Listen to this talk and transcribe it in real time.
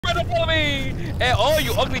Don't follow me! Hey, oh,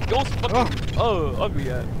 you ugly ghost fucking. Oh, ugly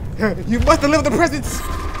ass. You must deliver the presents.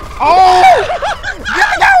 Oh!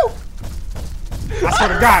 Yo! I swear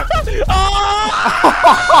to God.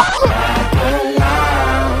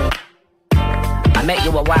 I met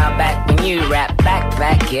you a while back when you rap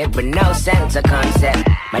back kid with no sense of concept.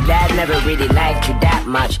 My dad never really liked you that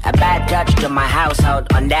much. A bad touch to my household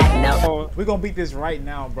on that note. We're gonna beat this right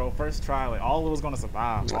now, bro. First try, like all of us gonna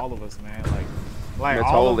survive. All of us, man. Like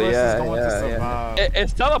all Totally, of us yeah, is going to survive.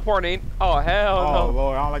 It's teleporting. Oh hell Oh no.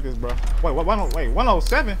 Lord, I don't like this, bro. Wait, what?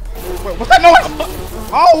 107? Wait, what's that noise?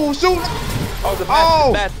 Oh shoot! Oh, the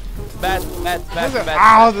bat. What is it?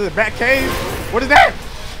 Oh, the bat cave. What is that?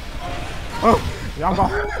 Oh, yeah, I'm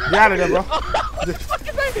going. Get out of there, bro.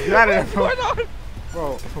 Get out of there, bro.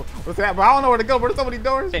 Bro, what's that? But I don't know where to go, bro. There's so many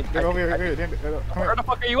doors. Hey, Go over here. Come where here. the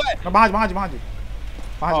fuck are you at? No, behind you. Behind you.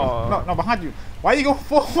 No, behind you. Why you go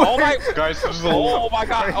forward? Oh my, guys, this is oh my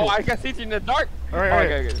god. Oh, I can see you in the dark. All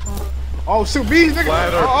right. Okay. Oh shoot, bees, nigga.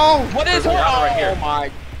 Ladder. Oh. What is her? Right here. Oh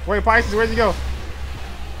my. Wait, Pisces, where'd you go?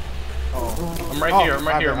 I'm right here. I'm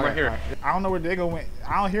right here. I don't know where Diego went.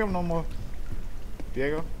 I don't hear him no more.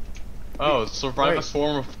 Diego? Oh, survive a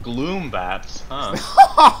swarm of gloom bats, huh?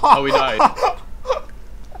 Oh, Oh, we died.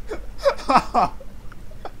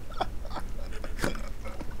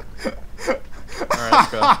 Alright,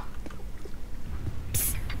 let's go.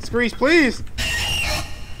 Screech, please.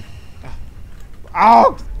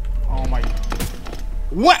 Oh. Oh my.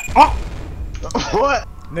 What? Oh. What?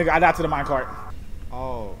 Nigga, I died to the minecart.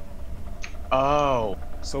 Oh. Oh.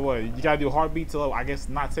 So what? You gotta do heartbeat to, I guess,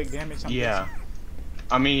 not take damage? Yeah.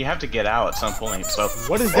 I mean, you have to get out at some point, so.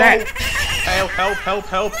 What is that? Help, help, help,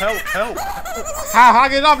 help, help, help. How I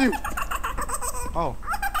get off you? Oh.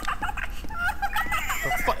 The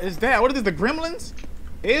fuck is that? What is this, the gremlins?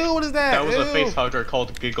 Ew, what is that? That was a Ew. face hugger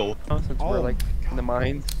called Giggle. Since we're like in the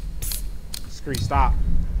mines. Screech, stop.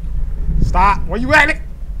 Stop. Where you at?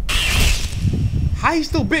 How he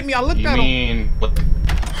still bit me? I looked You at him. mean... What?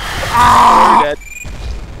 Ah! Dead.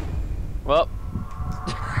 Well.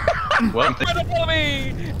 What? Don't follow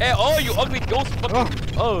me! Hey, oh, you ugly ghost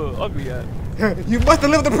fucking. Oh, ugly ass. You must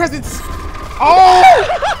deliver the presents. Oh!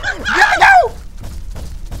 Yo!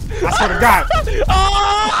 I swear to God.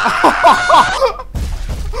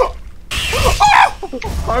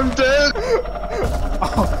 I'm dead!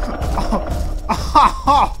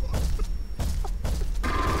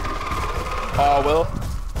 Oh, Will.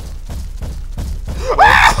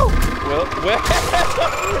 Will.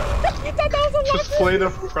 You thought that was a locker? Just play the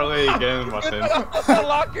play again, Martin. You thought that was a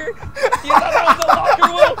locker? You thought that was a locker,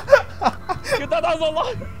 Will? You thought that was a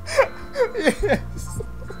locker? Yes.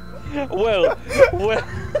 Will.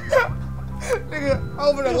 Nigga,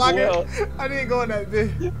 open the locker. Will. I didn't go in that bit.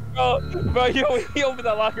 Bro, he opened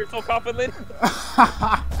that locker so confidently.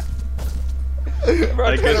 Bro,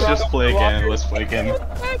 I guess just play again. locker. Let's play again.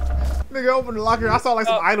 Nigga, open the locker. I saw like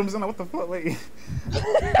some items. I'm like, what the fuck? Wait.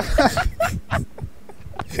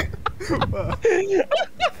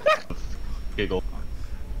 Giggle.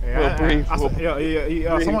 Yeah, breathe.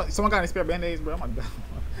 Someone got any spare band-aids, bro? I'm like,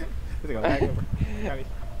 this nigga lag, bro.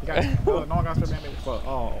 You got any? No one got spare band-aids. Fuck.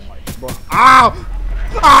 Oh my, bro. Ow!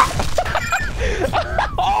 Ah!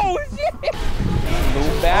 Oh shit!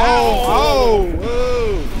 Move out. Oh!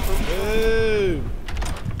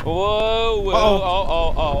 Whoa!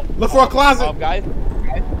 Oh! Look for a closet. Guys!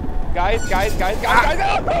 Let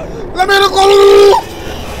Let me go.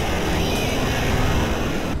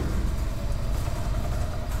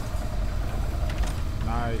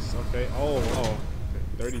 Nice. Okay. Oh.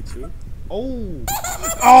 32. Oh.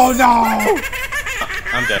 Oh no!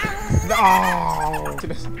 I'm dead. No!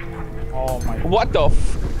 Oh my. What the?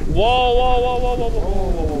 Whoa!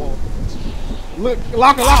 Look,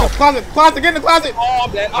 locker, closet, get in the closet. Oh,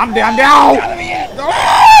 I'm dead. I'm down. No!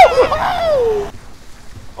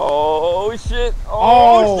 Oh shit!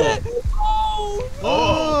 Oh. Shit!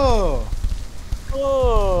 Oh.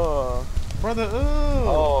 Oh! Brother,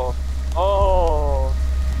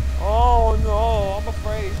 Oh no! I'm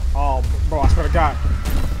afraid. Oh, bro, I swear to God.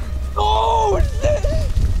 Oh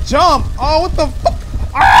shit! Jump! Oh, what the fuck?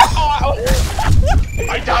 Oh,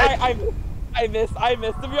 I died! I missed.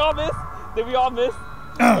 Did we all miss? Did we all miss?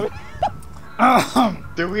 Yeah,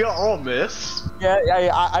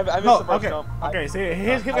 I missed No, the first okay. jump. Okay, so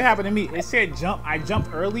here's what happened to me. It said jump. I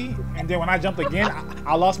jumped early, and then when I jumped again,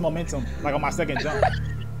 I lost momentum, like on my second jump.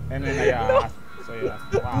 And then, yeah. So, yeah.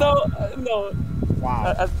 Wow. No.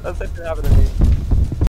 Wow. That's what happened to me.